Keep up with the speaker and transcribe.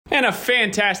And a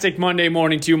fantastic Monday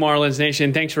morning to you, Marlins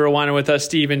Nation. Thanks for rewinding with us.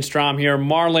 Steven Strom here.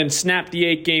 Marlins snapped the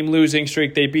 8-game losing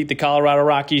streak. They beat the Colorado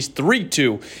Rockies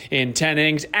 3-2 in 10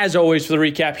 innings. As always, for the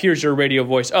recap, here's your radio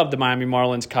voice of the Miami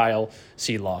Marlins, Kyle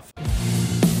Seeloff.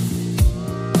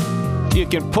 You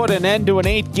can put an end to an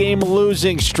 8-game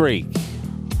losing streak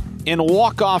in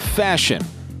walk-off fashion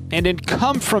and in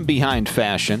come-from-behind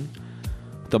fashion.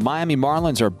 The Miami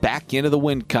Marlins are back into the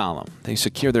win column. They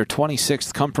secure their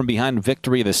 26th come-from-behind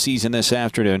victory of the season this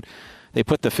afternoon. They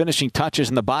put the finishing touches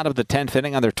in the bottom of the 10th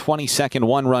inning on their 22nd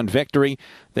one-run victory.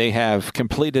 They have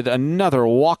completed another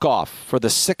walk-off for the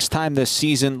 6th time this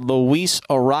season. Luis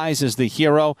Arraez is the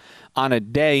hero on a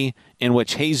day in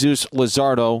which Jesus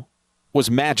Luzardo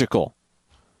was magical.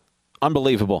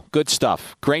 Unbelievable. Good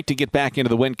stuff. Great to get back into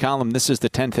the win column. This is the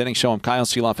 10th inning show. I'm Kyle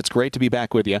Seeloff. It's great to be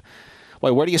back with you.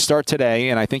 Well, where do you start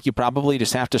today? And I think you probably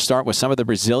just have to start with some of the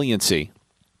resiliency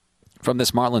from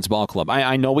this Marlins ball club.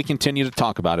 I know we continue to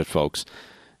talk about it, folks,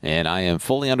 and I am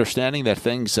fully understanding that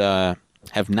things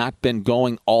have not been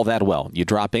going all that well. You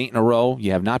drop 8 in a row.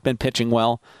 You have not been pitching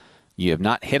well. You have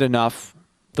not hit enough.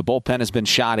 The bullpen has been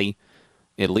shoddy.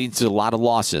 It leads to a lot of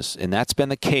losses, and that's been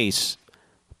the case.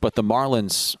 But the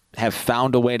Marlins have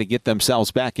found a way to get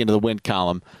themselves back into the win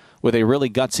column with a really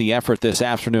gutsy effort this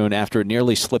afternoon after it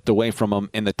nearly slipped away from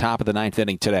them in the top of the 9th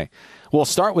inning today. We'll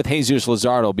start with Jesus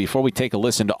Luzardo before we take a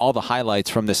listen to all the highlights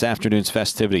from this afternoon's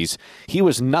festivities. He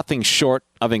was nothing short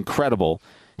of incredible.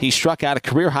 He struck out a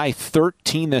career-high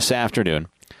 13 this afternoon,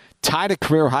 tied a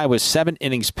career high with 7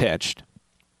 innings pitched,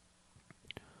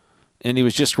 and he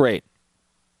was just great.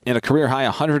 In a career-high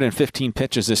 115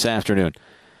 pitches this afternoon.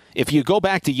 If you go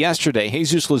back to yesterday,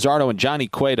 Jesus Luzardo and Johnny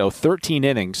Cueto, 13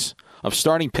 innings of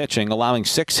starting pitching, allowing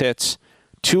 6 hits,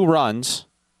 2 runs,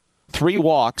 3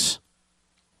 walks,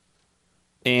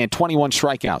 and 21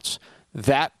 strikeouts.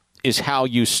 That is how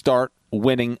you start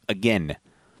winning again.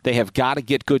 They have got to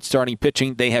get good starting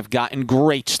pitching. They have gotten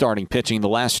great starting pitching the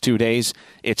last 2 days.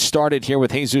 It started here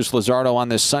with Jesus Luzardo on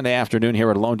this Sunday afternoon here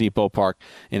at Lone Depot Park,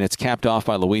 and it's capped off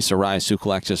by Luis Arraez, who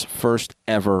collects his first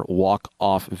ever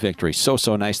walk-off victory.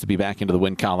 So nice to be back into the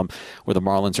win column, where the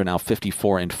Marlins are now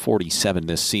 54-47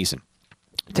 this season.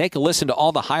 Take a listen to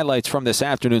all the highlights from this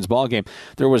afternoon's ballgame.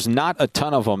 There was not a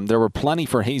ton of them. There were plenty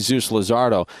for Jesus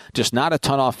Luzardo, just not a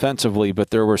ton offensively,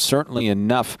 but there were certainly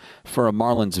enough for a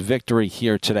Marlins victory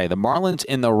here today. The Marlins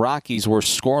and the Rockies were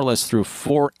scoreless through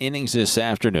 4 innings this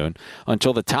afternoon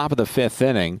until the top of the 5th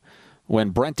inning,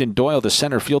 when Brenton Doyle, the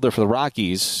center fielder for the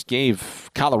Rockies, gave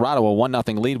Colorado a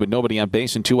 1-0 lead with nobody on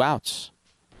base and 2 outs.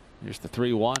 Here's the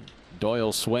 3-1.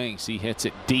 Doyle swings. He hits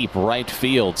it deep right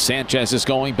field. Sanchez is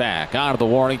going back out of the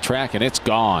warning track, and it's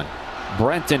gone.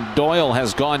 Brenton Doyle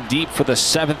has gone deep for the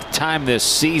 7th time this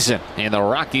season, and the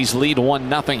Rockies lead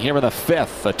 1-0 here in the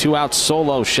 5th. A 2-out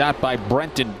solo shot by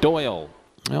Brenton Doyle.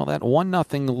 Well, that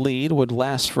 1-0 lead would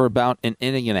last for about an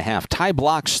inning and a half. Ty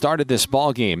Blach started this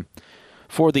ball game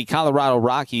for the Colorado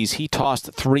Rockies. He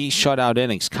tossed 3 shutout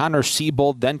innings. Connor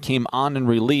Seabold then came on in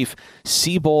relief.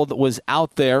 Seabold was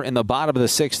out there in the bottom of the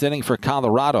 6th inning for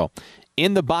Colorado.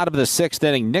 In the bottom of the 6th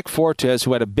inning, Nick Fortes,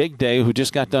 who had a big day, who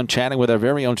just got done chatting with our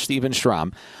very own Steven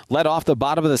Strom, led off the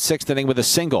bottom of the 6th inning with a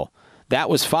single. That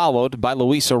was followed by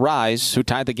Luis Arraez, who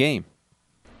tied the game.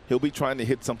 He'll be trying to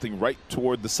hit something right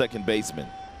toward the second baseman.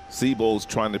 Seabold's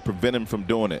trying to prevent him from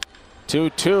doing it.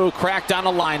 2-2, cracked on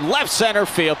a line, left center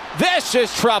field. This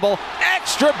is trouble.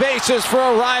 Extra bases for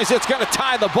Arraez. It's going to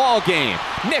tie the ball game.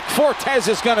 Nick Fortes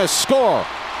is going to score.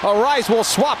 Arraez will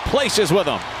swap places with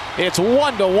him. It's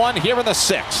 1-1 here in the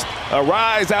 6th.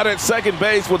 Arraez out at second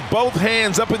base with both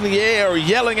hands up in the air,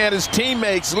 yelling at his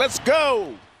teammates, "Let's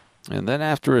go!" And then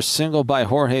after a single by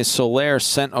Jorge Soler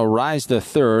sent Arraez to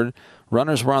third,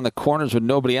 runners were on the corners with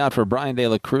nobody out for Brian De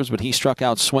La Cruz, but he struck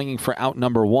out swinging for out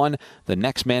number 1. The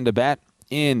next man to bat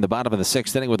in the bottom of the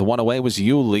 6th inning with 1 away was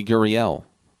Yuli Gurriel.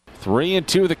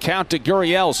 3-2 the count to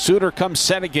Gurriel. Suter comes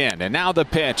set again, and now the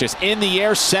pitch is in the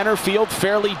air, center field,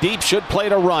 fairly deep, should play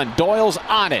to run. Doyle's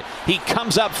on it. He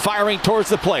comes up firing towards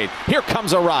the plate. Here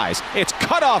comes Arraez. It's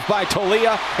cut off by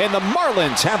Tolia, and the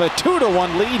Marlins have a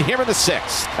 2-1 lead here in the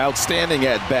 6th. Outstanding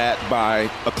at bat by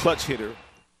a clutch hitter.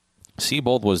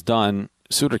 Seabold was done.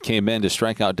 Suter came in to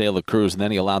strike out De La Cruz, and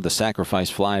then he allowed the sacrifice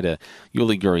fly to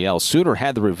Yuli Gurriel. Suter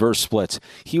had the reverse splits.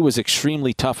 He was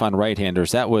extremely tough on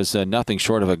right-handers. That was nothing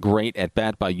short of a great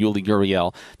at-bat by Yuli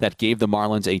Gurriel that gave the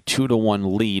Marlins a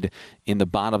 2-1 lead in the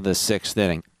bottom of the 6th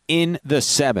inning. In the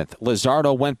 7th,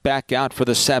 Luzardo went back out for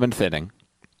the 7th inning.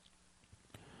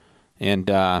 And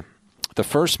the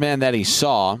first man that he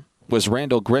saw was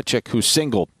Randal Grichuk, who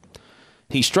singled.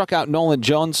 He struck out Nolan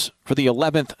Jones for the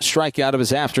 11th strikeout of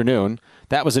his afternoon.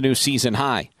 That was a new season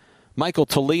high. Michael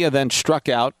Talia then struck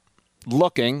out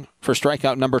looking for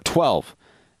strikeout number 12.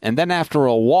 And then after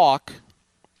a walk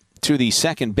to the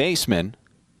second baseman,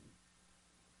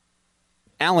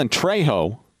 Alan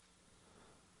Trejo,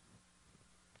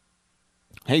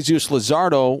 Jesus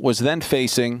Luzardo was then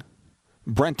facing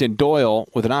Brenton Doyle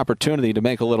with an opportunity to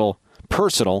make a little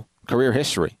personal career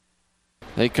history.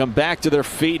 They come back to their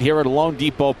feet here at Lone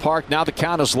Depot Park. Now the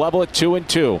count is level at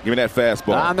 2-2. Give me that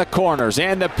fastball. On the corners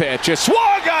and the pitch. A swung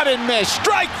on and missed.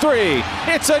 Strike 3.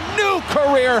 It's a new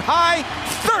career high.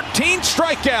 13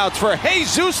 strikeouts for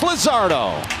Jesus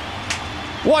Luzardo.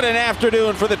 What an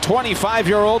afternoon for the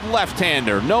 25-year-old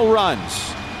left-hander. No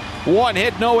runs. 1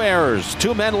 hit, no errors.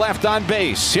 2 men left on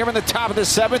base. Here in the top of the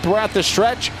 7th, we're at the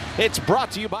stretch. It's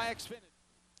brought to you by Xfinity.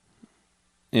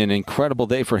 An incredible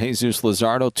day for Jesus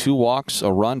Luzardo. 2 walks,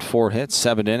 a run, 4 hits,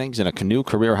 7 innings, and a new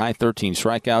career high, 13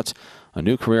 strikeouts. A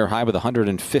new career high with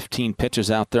 115 pitches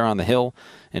out there on the hill,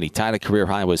 and he tied a career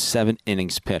high with 7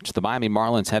 innings pitched. The Miami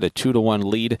Marlins had a 2-1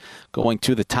 lead going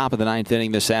to the top of the 9th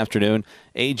inning this afternoon.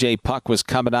 A.J. Puck was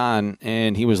coming on,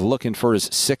 and he was looking for his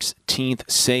 16th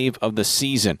save of the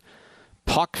season.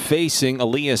 Puck facing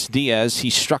Elias Diaz. He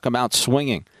struck him out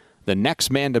swinging. The next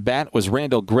man to bat was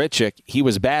Randall Grichuk. He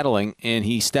was battling, and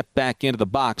he stepped back into the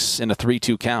box in a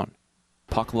 3-2 count.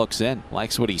 Puck looks in,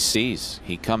 likes what he sees.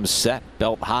 He comes set,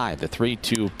 belt high. The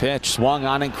 3-2 pitch, swung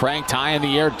on and cranked high in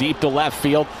the air, deep to left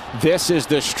field. This is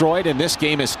destroyed, and this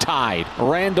game is tied.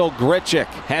 Randall Grichuk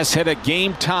has hit a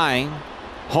game-tying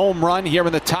home run here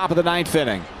in the top of the 9th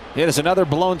inning. It is another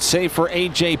blown save for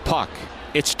A.J. Puck.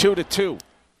 It's 2-2.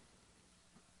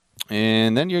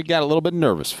 And then you got a little bit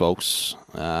nervous, folks.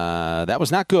 That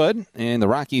was not good, and the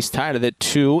Rockies tied it at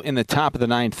 2 in the top of the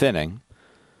 9th inning.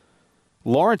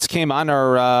 Lawrence came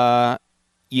on,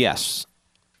 yes,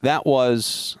 that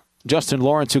was Justin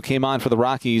Lawrence who came on for the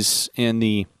Rockies in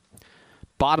the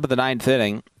bottom of the 9th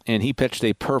inning, and he pitched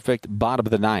a perfect bottom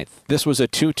of the 9th. This was a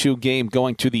 2-2 game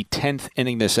going to the 10th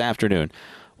inning this afternoon.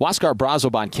 Huascar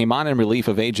Brazoban came on in relief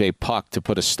of A.J. Puck to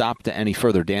put a stop to any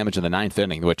further damage in the 9th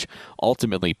inning, which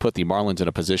ultimately put the Marlins in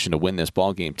a position to win this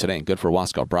ballgame today. And good for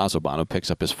Huascar Brazoban, who picks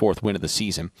up his 4th win of the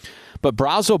season. But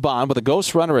Brazoban, with a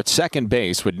ghost runner at second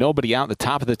base with nobody out in the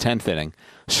top of the 10th inning,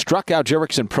 struck out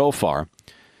Jurickson Profar.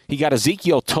 He got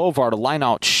Ezequiel Tovar to line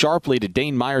out sharply to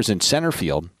Dane Myers in center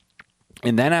field.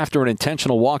 And then after an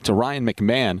intentional walk to Ryan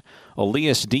McMahon,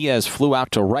 Elias Diaz flew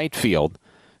out to right field.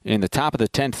 In the top of the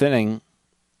 10th inning,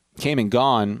 came and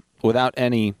gone without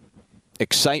any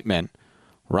excitement.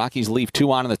 Rockies leave 2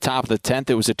 on in the top of the 10th.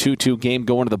 It was a 2-2 game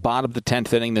going to the bottom of the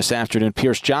 10th inning this afternoon.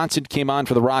 Pierce Johnson came on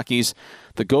for the Rockies.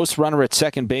 The ghost runner at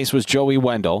second base was Joey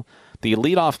Wendell. The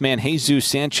leadoff man, Jesus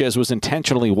Sanchez, was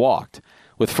intentionally walked.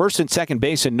 With first and second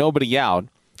base and nobody out,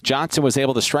 Johnson was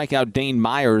able to strike out Dane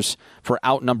Myers for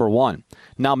out number 1.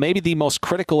 Now, maybe the most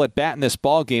critical at bat in this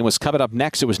ballgame was coming up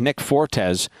next. It was Nick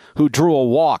Fortes, who drew a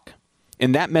walk.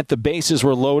 And that meant the bases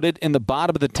were loaded in the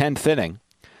bottom of the 10th inning.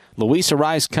 Luis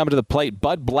Arraez coming to the plate.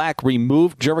 Bud Black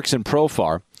removed Jurickson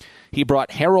Profar. He brought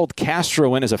Harold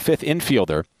Castro in as a 5th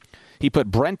infielder. He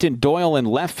put Brenton Doyle in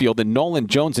left field and Nolan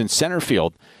Jones in center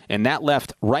field. And that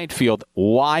left right field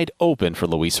wide open for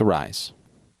Luis Arraez.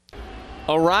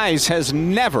 Arraez has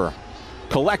never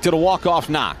collected a walk-off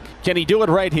knock. Can he do it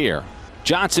right here?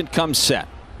 Johnson comes set.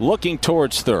 Looking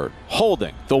towards third,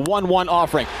 holding the 1-1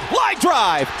 offering. Line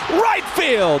drive, right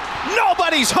field.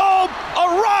 Nobody's home.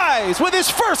 Arraez with his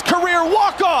first career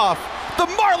walk-off. The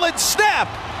Marlins snap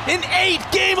an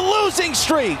 8-game losing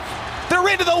streak. They're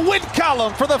into the win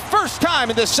column for the first time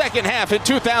in the second half in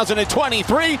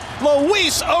 2023.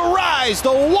 Luis Arraez,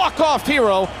 the walk-off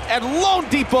hero at Lone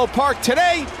Depot Park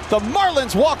today. The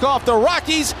Marlins walk off the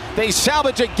Rockies. They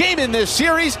salvage a game in this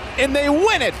series, and they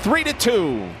win it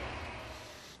 3-2.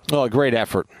 Well, a great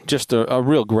effort. Just a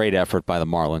real great effort by the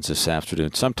Marlins this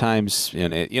afternoon. Sometimes,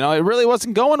 it really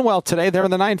wasn't going well today. They're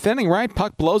in the 9th inning, right?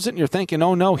 Puck blows it, and you're thinking,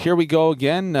 oh, no, here we go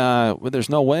again. There's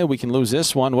no way we can lose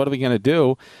this one. What are we going to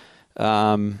do?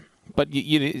 But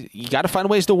you got to find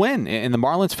ways to win, and the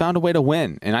Marlins found a way to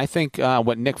win. And I think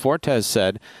what Nick Fortes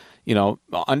said,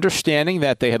 understanding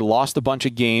that they had lost a bunch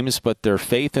of games, but their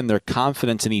faith and their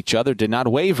confidence in each other did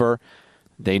not waver.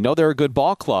 They know they're a good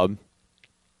ball club.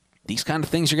 These kind of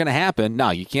things are going to happen.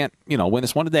 Now, you can't, win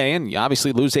this one today and you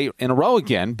obviously lose 8 in a row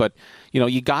again, but,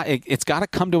 it's got to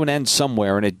come to an end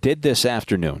somewhere, and it did this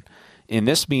afternoon. And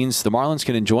this means the Marlins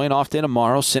can enjoy an off day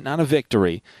tomorrow, sitting on a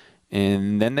victory,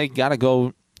 and then they got to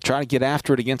go try to get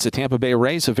after it against the Tampa Bay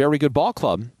Rays, a very good ball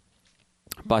club.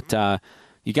 But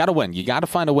you got to win. You got to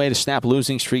find a way to snap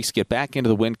losing streaks, get back into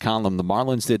the win column. The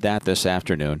Marlins did that this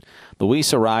afternoon.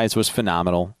 Luis Arraez was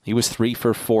phenomenal. He was 3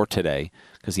 for 4 today.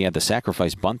 because he had the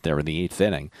sacrifice bunt there in the 8th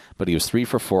inning. But he was 3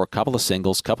 for 4, couple of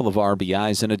singles, couple of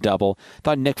RBIs, and a double.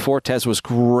 Thought Nick Fortes was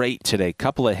great today,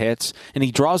 couple of hits, and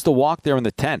he draws the walk there in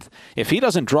the 10th. If he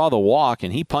doesn't draw the walk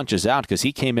and he punches out, because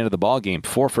he came into the ballgame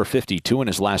 4 for 52 in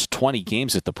his last 20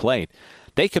 games at the plate,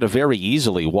 they could have very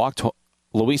easily walked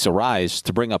Luis Arraez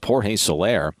to bring up Jorge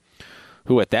Soler,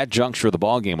 who at that juncture of the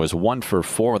ballgame was 1 for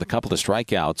 4 with a couple of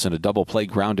strikeouts and a double play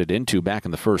grounded into back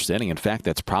in the 1st inning. In fact,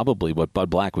 that's probably what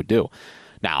Bud Black would do.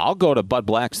 Now, I'll go to Bud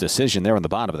Black's decision there in the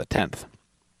bottom of the 10th.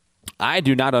 I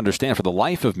do not understand for the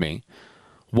life of me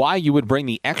why you would bring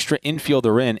the extra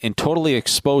infielder in and totally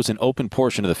expose an open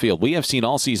portion of the field. We have seen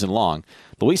all season long,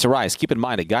 Luis Arraez, keep in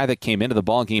mind, a guy that came into the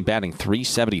ballgame batting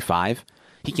 .375,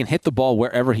 he can hit the ball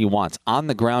wherever he wants, on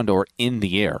the ground or in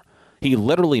the air. He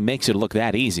literally makes it look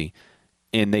that easy.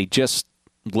 And they just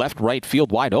left right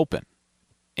field wide open.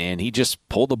 And he just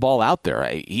pulled the ball out there.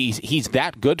 He's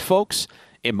that good, folks.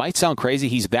 It might sound crazy.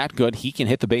 He's that good. He can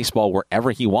hit the baseball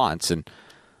wherever he wants. And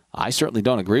I certainly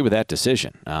don't agree with that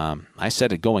decision. I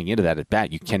said it going into that at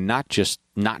bat. You cannot just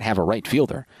not have a right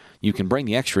fielder. You can bring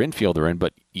the extra infielder in,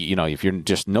 but if you're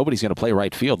just nobody's going to play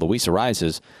right field. Luis Arraez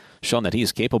has shown that he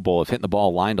is capable of hitting the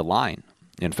ball line to line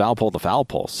and foul pole to foul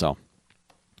pole. So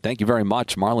thank you very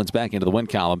much. Marlins back into the win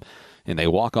column. And they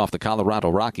walk off the Colorado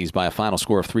Rockies by a final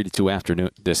score of 3-2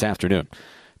 this afternoon.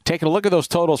 Taking a look at those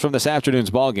totals from this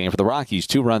afternoon's ballgame. For the Rockies,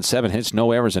 2 runs, 7 hits,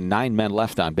 no errors, and 9 men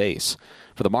left on base.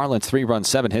 For the Marlins, 3 runs,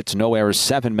 7 hits, no errors,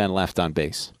 7 men left on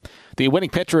base. The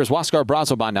winning pitcher is Huáscar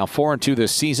Brazoban, now 4-2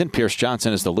 this season. Pierce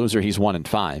Johnson is the loser. He's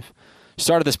 1-5.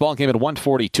 Started this ballgame at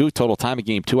 1:42. Total time of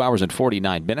game 2 hours and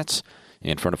 49 minutes.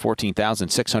 In front of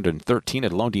 14,613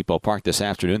 at Lone Depot Park this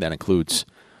afternoon. That includes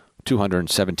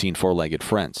 217 four-legged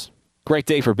friends. Great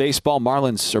day for baseball.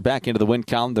 Marlins are back into the win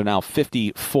column. They're now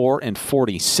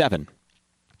 54-47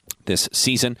 this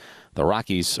season. The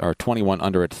Rockies are 21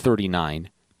 under at 39-60.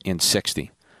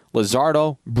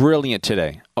 Luzardo, brilliant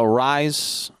today.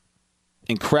 Arraez,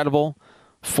 incredible.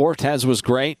 Fortes was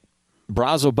great.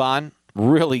 Brazoban,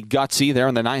 really gutsy there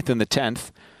in the 9th and the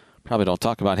 10th. Probably don't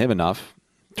talk about him enough.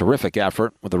 Terrific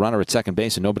effort with the runner at second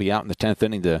base and nobody out in the 10th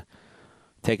inning to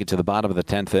take it to the bottom of the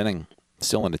 10th inning.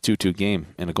 Still in a 2-2 game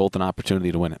and a golden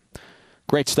opportunity to win it.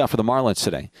 Great stuff for the Marlins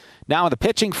today. Now on the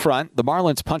pitching front, the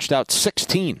Marlins punched out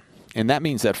 16, and that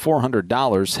means that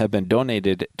 $400 have been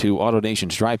donated to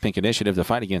AutoNation's Drive Pink initiative to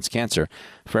fight against cancer.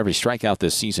 For every strikeout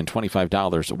this season,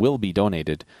 $25 will be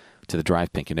donated to the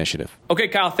Drive Pink initiative. Okay,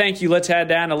 Kyle, thank you. Let's head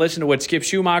down and listen to what Skip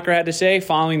Schumacher had to say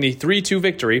following the 3-2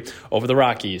 victory over the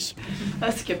Rockies.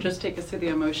 Skip, just take us through the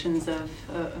emotions of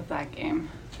that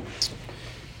game.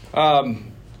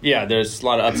 Yeah, there's a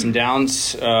lot of ups and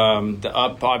downs. The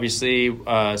up, obviously,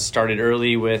 started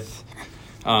early with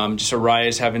just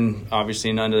Arraez having, obviously,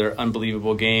 another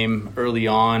unbelievable game early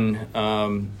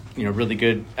on. Really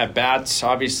good at-bats,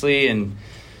 obviously. And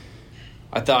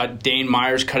I thought Dane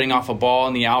Myers cutting off a ball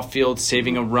in the outfield,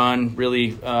 saving a run,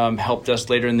 really helped us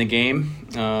later in the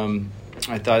game.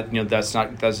 I thought,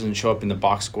 that doesn't show up in the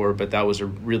box score, but that was a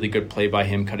really good play by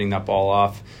him, cutting that ball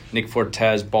off. Nick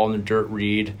Fortes, ball in the dirt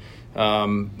read.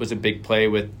 Was a big play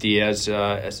with Diaz,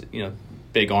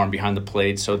 big arm behind the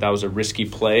plate. So that was a risky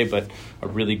play, but a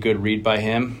really good read by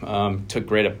him. Took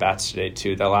great at bats today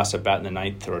too. That last at bat in the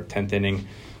 9th or 10th inning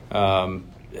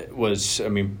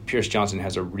Pierce Johnson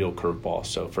has a real curveball.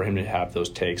 So for him to have those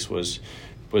takes was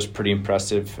pretty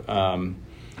impressive.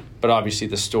 But obviously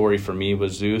the story for me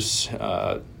was Zeus,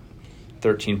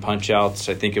 13 punch outs,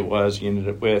 I think it was, he ended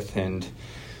up with, and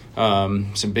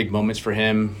some big moments for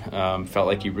him. Felt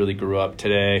like he really grew up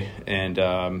today, and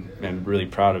I'm really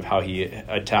proud of how he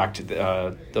attacked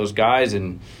those guys.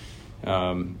 And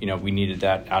we needed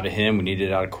that out of him. We needed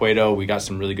it out of Cueto. We got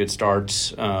some really good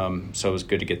starts, so it was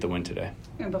good to get the win today.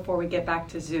 And before we get back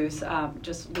to Zeus,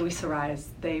 just Luis Arraez,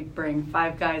 they bring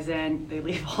 5 guys in, they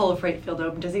leave all of right field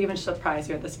open. Does it even surprise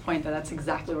you at this point that that's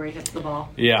exactly where he hits the ball?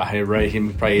 Yeah, right. He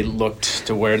probably looked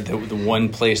to where the one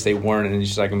place they weren't, and he's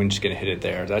just like, I'm just going to hit it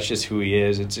there. That's just who he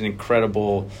is. It's an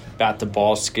incredible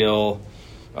bat-to-ball skill.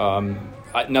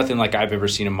 Nothing like I've ever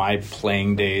seen in my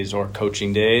playing days or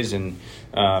coaching days. And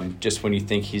just when you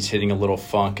think he's hitting a little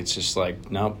funk, it's just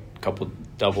like, nope, couple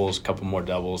more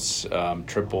doubles,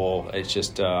 triple. It's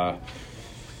just,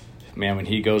 when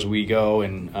he goes, we go.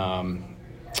 And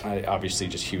obviously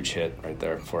just huge hit right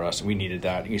there for us. We needed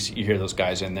that. You hear those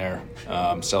guys in there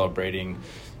celebrating,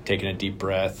 taking a deep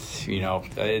breath.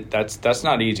 That's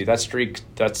not easy. That streak,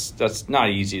 that's not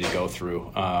easy to go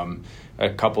through. A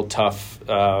couple tough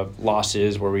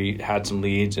losses where we had some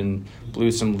leads and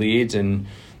blew some leads, and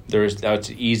that's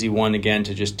an easy one again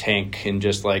to just tank and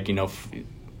just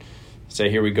say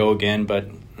here we go again. But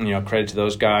credit to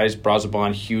those guys.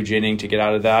 Brazoban, huge inning to get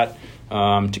out of that,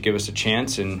 to give us a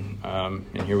chance, and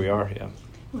here we are. Yeah.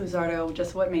 Luzardo,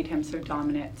 just what made him so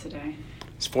dominant today?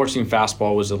 His four-seam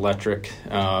fastball was electric.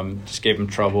 Just gave him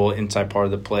trouble inside part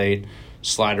of the plate.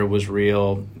 Slider was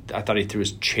real. I thought he threw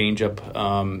his changeup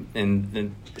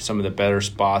in some of the better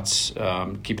spots,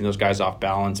 keeping those guys off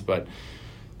balance. But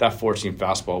that four-seam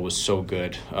fastball was so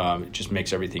good. It just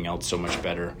makes everything else so much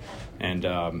better. And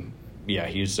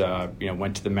he's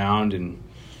went to the mound and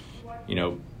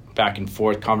back and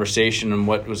forth conversation on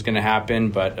what was going to happen.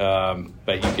 But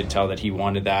you could tell that he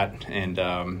wanted that, and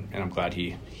I'm glad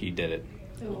he did it.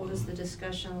 So what was the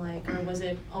discussion like, or was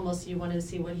it almost you wanted to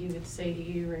see what he would say to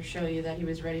you or show you that he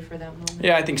was ready for that moment?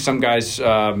 Yeah, I think some guys,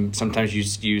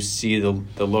 sometimes you see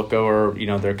the look, or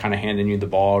they're kind of handing you the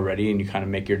ball already, and you kind of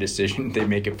make your decision. They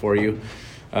make it for you.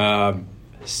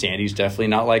 Sandy's definitely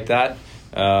not like that,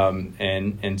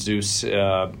 and Zeus,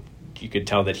 you could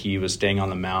tell that he was staying on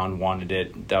the mound, wanted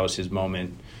it. That was his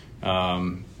moment.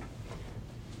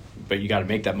 But you got to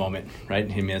make that moment, right?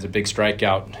 He has a big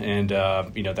strikeout, and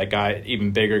that guy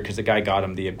even bigger because the guy got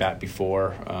him the at bat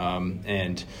before,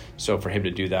 and so for him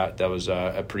to do that was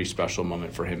a pretty special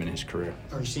moment for him in his career.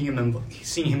 Are you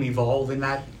seeing him evolve in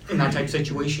that type of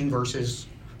situation versus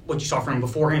what you saw from him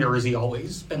beforehand, or has he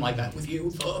always been like that with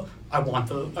you? I want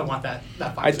that.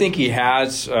 I think he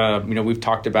has. We've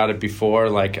talked about it before.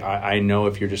 Like I know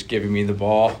if you're just giving me the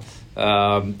ball,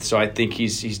 so I think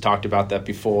he's talked about that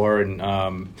before,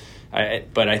 and.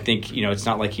 But I think, it's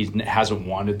not like he hasn't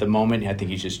wanted the moment. I think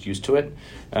he's just used to it.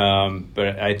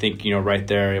 But I think, right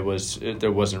there,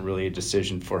 there wasn't really a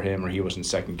decision for him, or he wasn't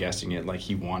second guessing it. Like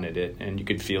he wanted it, and you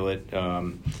could feel it.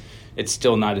 It's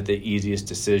still not the easiest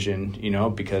decision,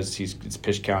 because his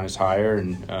pitch count is higher,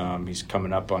 and he's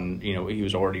coming up on, he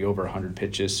was already over 100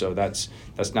 pitches, so that's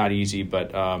not easy.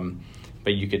 But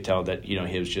you could tell that,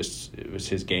 it was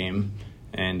his game,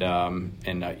 and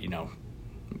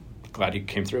glad he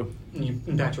came through.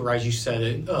 Back to Rise, you said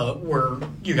it, where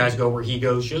you guys go, where he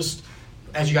goes, just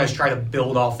as you guys try to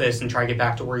build off this and try to get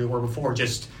back to where you were before,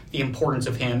 just the importance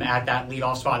of him at that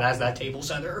leadoff spot as that table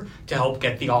setter to help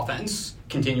get the offense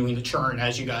continuing to churn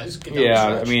as you guys get down the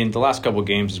stretch. I mean, the last couple of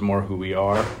games is more who we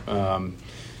are.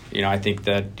 I think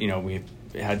that, we've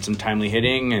had some timely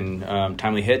hitting and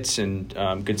timely hits and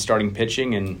good starting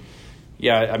pitching, and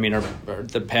yeah, I mean,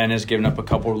 the pen has given up a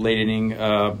couple of late inning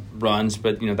runs,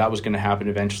 but that was going to happen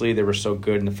eventually. They were so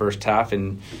good in the first half,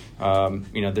 and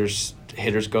there's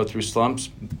hitters go through slumps,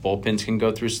 bullpens can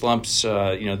go through slumps.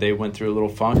 They went through a little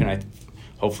funk, and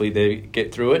hopefully they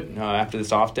get through it after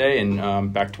this off day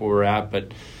and back to where we're at.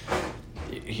 But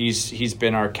he's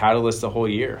been our catalyst the whole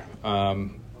year.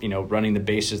 Running the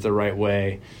bases the right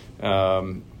way.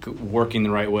 Working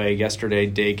the right way. Yesterday,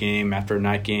 day game, after a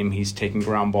night game, he's taking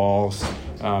ground balls.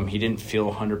 He didn't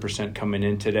feel 100% coming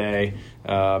in today,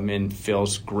 and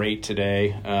feels great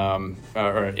today,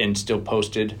 and still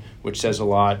posted, which says a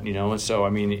lot, So, I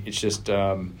mean, it's just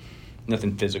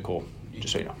nothing physical,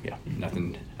 just so you know. Yeah,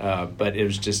 nothing. But it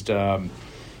was just, again,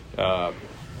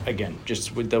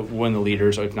 just with one of the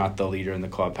leaders, if not the leader in the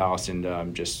clubhouse,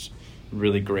 and just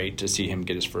really great to see him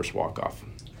get his first walk-off.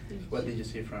 What did you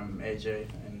see from AJ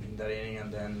in that inning,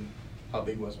 and then how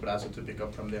big was Brazo to pick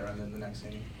up from there and then the next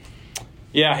inning?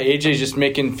 Yeah, AJ's just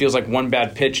feels like one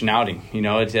bad pitch and outing.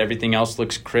 Everything else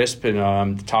looks crisp,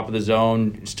 and the top of the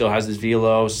zone still has his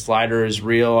velo. Slider is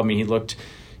real. I mean,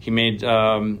 he made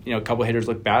a couple hitters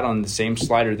look bad on the same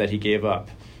slider that he gave up.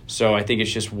 So I think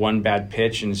it's just one bad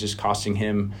pitch, and it's just costing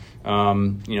him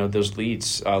those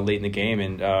leads late in the game,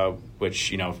 and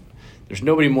which there's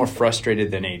nobody more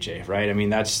frustrated than AJ, right? I mean,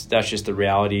 that's just the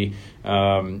reality.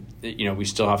 We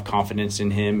still have confidence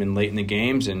in him and late in the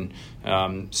games, and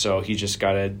so he just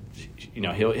got to,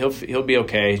 he'll be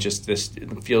okay. Just this,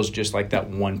 it feels just like that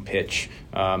one pitch.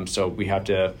 So we have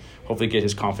to hopefully get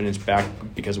his confidence back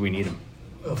because we need him.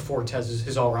 Fortes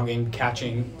his all-around game,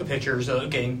 catching the pitchers,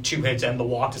 getting 2 hits and the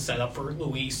walk to set up for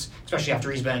Luis, especially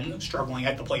after he's been struggling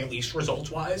at the plate, at least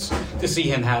results-wise, to see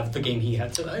him have the game he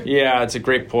had today. Yeah, it's a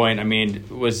great point. I mean,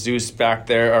 was Zeus back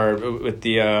there, or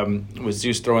was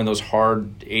Zeus throwing those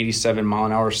hard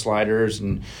 87-mile-an-hour sliders,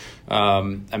 and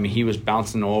he was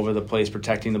bouncing all over the place,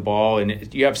 protecting the ball,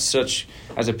 and you have as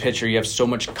a pitcher, you have so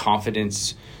much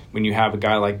confidence when you have a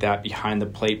guy like that behind the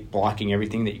plate blocking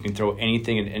everything, that you can throw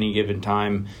anything at any given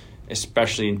time,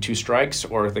 especially in 2 strikes,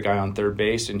 or the guy on third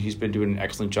base, and he's been doing an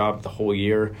excellent job the whole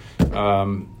year.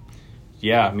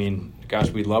 Yeah, I mean,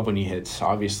 gosh, we love when he hits,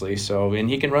 obviously. So, and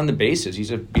he can run the bases.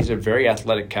 He's a very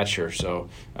athletic catcher. So,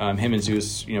 him and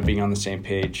Zeus, being on the same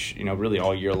page, really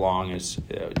all year long is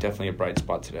definitely a bright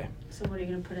spot today. So what are you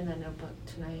going to put in that notebook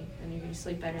tonight? And you're going to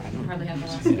sleep better? You hardly have the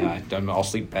last game. I'll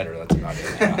sleep better. That's about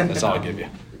it. That's all I'll give you.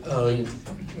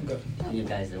 You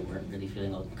guys that weren't really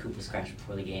feeling all Coop was scratched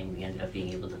before the game, we ended up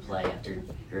being able to play after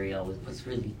Gurriel was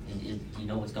really. Do you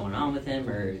know what's going on with him,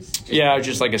 or is it just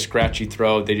just like a scratchy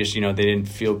throat. They just they didn't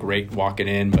feel great walking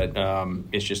in, but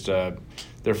it's just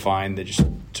they're fine. They just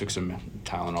took some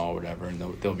Tylenol or whatever, and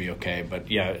they'll be okay. But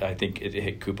yeah, I think it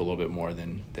hit Coop a little bit more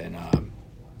than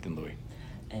Louis.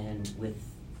 And with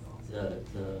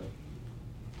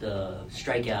the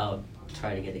strikeout,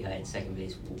 try to get the guy at second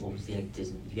base. What was did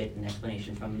you get an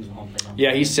explanation from him?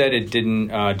 Yeah, he said it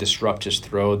didn't disrupt his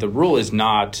throw. The rule is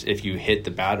not if you hit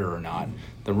the batter or not.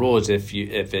 The rule is if you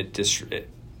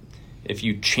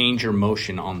change your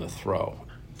motion on the throw.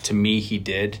 To me, he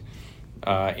did,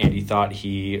 and he thought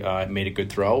he made a good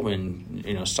throw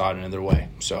and saw it another way.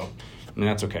 So,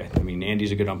 that's okay. I mean,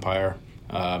 Andy's a good umpire.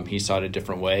 He saw it a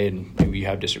different way, and we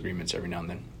have disagreements every now and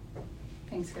then.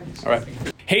 Thanks, guys. All right.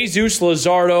 Jesus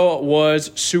Luzardo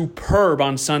was superb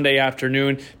on Sunday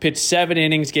afternoon. Pitched 7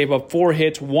 innings, gave up 4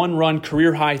 hits, 1 run,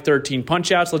 career-high 13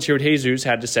 punch-outs. Let's hear what Jesus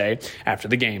had to say after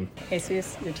the game.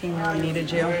 Jesus, your team really needed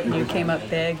you. You came up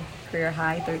big,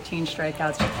 career-high 13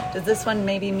 strikeouts. Does this one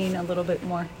maybe mean a little bit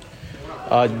more?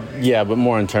 Yeah, but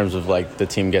more in terms of like the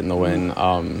team getting the win.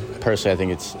 Personally, I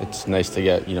think it's nice to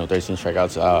get 13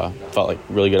 strikeouts. Felt like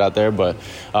really good out there, but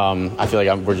I feel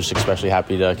like we're just especially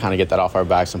happy to kind of get that off our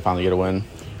backs and finally get a win.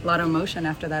 A lot of emotion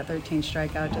after that 13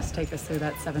 strikeout. Just take us through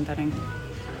that 7th inning.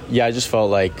 Yeah, I just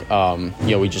felt like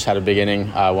we just had a big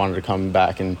inning. I wanted to come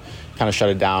back and kind of shut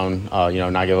it down.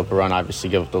 Not give up a run. Obviously,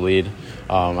 give up the lead.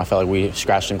 I felt like we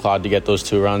scratched and clawed to get those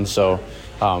 2 runs. So.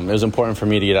 It was important for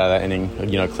me to get out of that inning,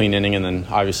 clean inning, and then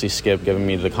obviously Skip giving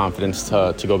me the confidence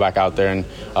to go back out there and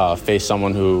face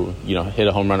someone who, hit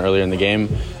a home run earlier in the game.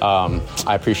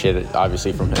 I appreciate it,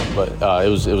 obviously, from him, but it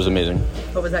was amazing.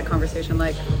 What was that conversation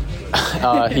like?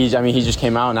 He just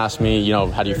came out and asked me,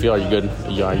 how do you feel? Are you good?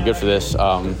 Are you good for this?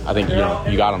 I think,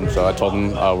 you got him. So I told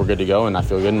him we're good to go, and I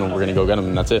feel good, and we're going to go get him,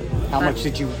 and that's it. How much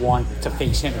did you want to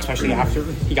face him, especially after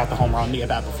he got the home run the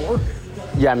at-bat before?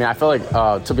 Yeah, I mean, I feel like,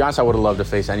 to be honest, I would have loved to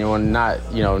face anyone.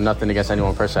 Not, nothing against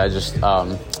anyone personally.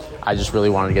 I just really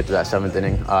wanted to get to that 7th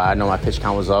inning. I know my pitch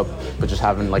count was up, but just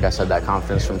having, like I said, that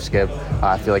confidence from Skip,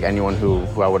 I feel like anyone who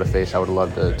I would have faced, I would have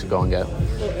loved to go and get.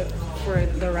 For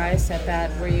the Rise at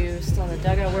bat, were you still in the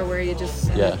dugout? Where were you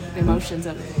just the emotions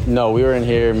of it? No, we were in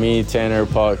here, me, Tanner,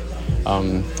 Puck.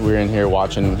 We were in here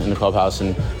watching in the clubhouse,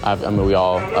 and we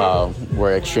all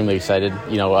were extremely excited.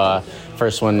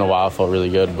 First one in a while felt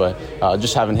really good, but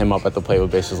just having him up at the plate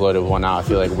with bases loaded with 1 out, I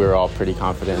feel like we were all pretty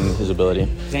confident in his ability.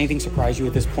 Does anything surprise you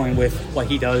at this point with what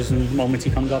he does and moments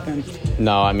he comes up in?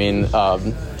 No, I mean,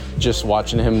 just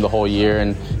watching him the whole year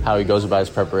and how he goes about his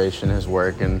preparation, his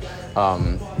work, and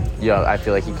I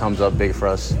feel like he comes up big for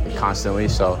us constantly.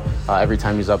 So every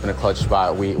time he's up in a clutch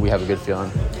spot, we have a good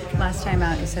feeling. Last time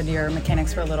out, you said your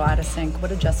mechanics were a little out of sync.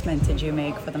 What adjustment did you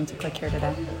make for them to click here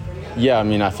today? Yeah, I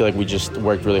mean, I feel like we just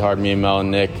worked really hard, me and Mel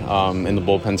and Nick, in the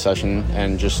bullpen session,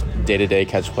 and just day-to-day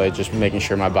catch play, just making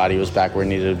sure my body was back where it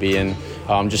needed to be, and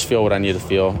just feel what I need to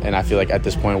feel. And I feel like at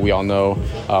this point we all know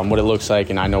what it looks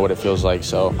like, and I know what it feels like.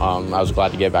 So I was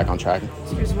glad to get back on track.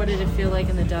 What did it feel like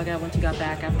in the dugout once you got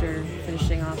back after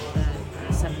finishing off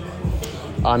the 7th?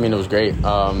 I mean, it was great.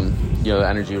 The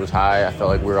energy was high. I felt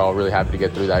like we were all really happy to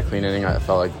get through that clean inning. I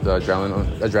felt like the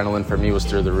adrenaline for me was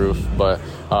through the roof. But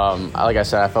like I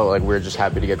said, I felt like we were just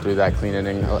happy to get through that clean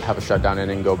inning, have a shutdown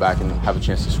inning, go back and have a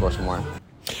chance to score some more.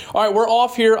 All right, we're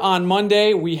off here on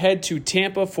Monday. We head to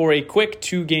Tampa for a quick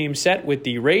 2-game set with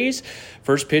the Rays.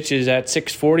 First pitch is at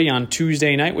 6:40 on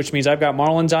Tuesday night, which means I've got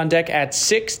Marlins on deck at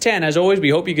 6:10. As always, we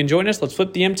hope you can join us. Let's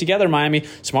flip the M together, Miami.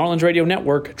 It's Marlins Radio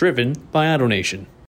Network, driven by AutoNation.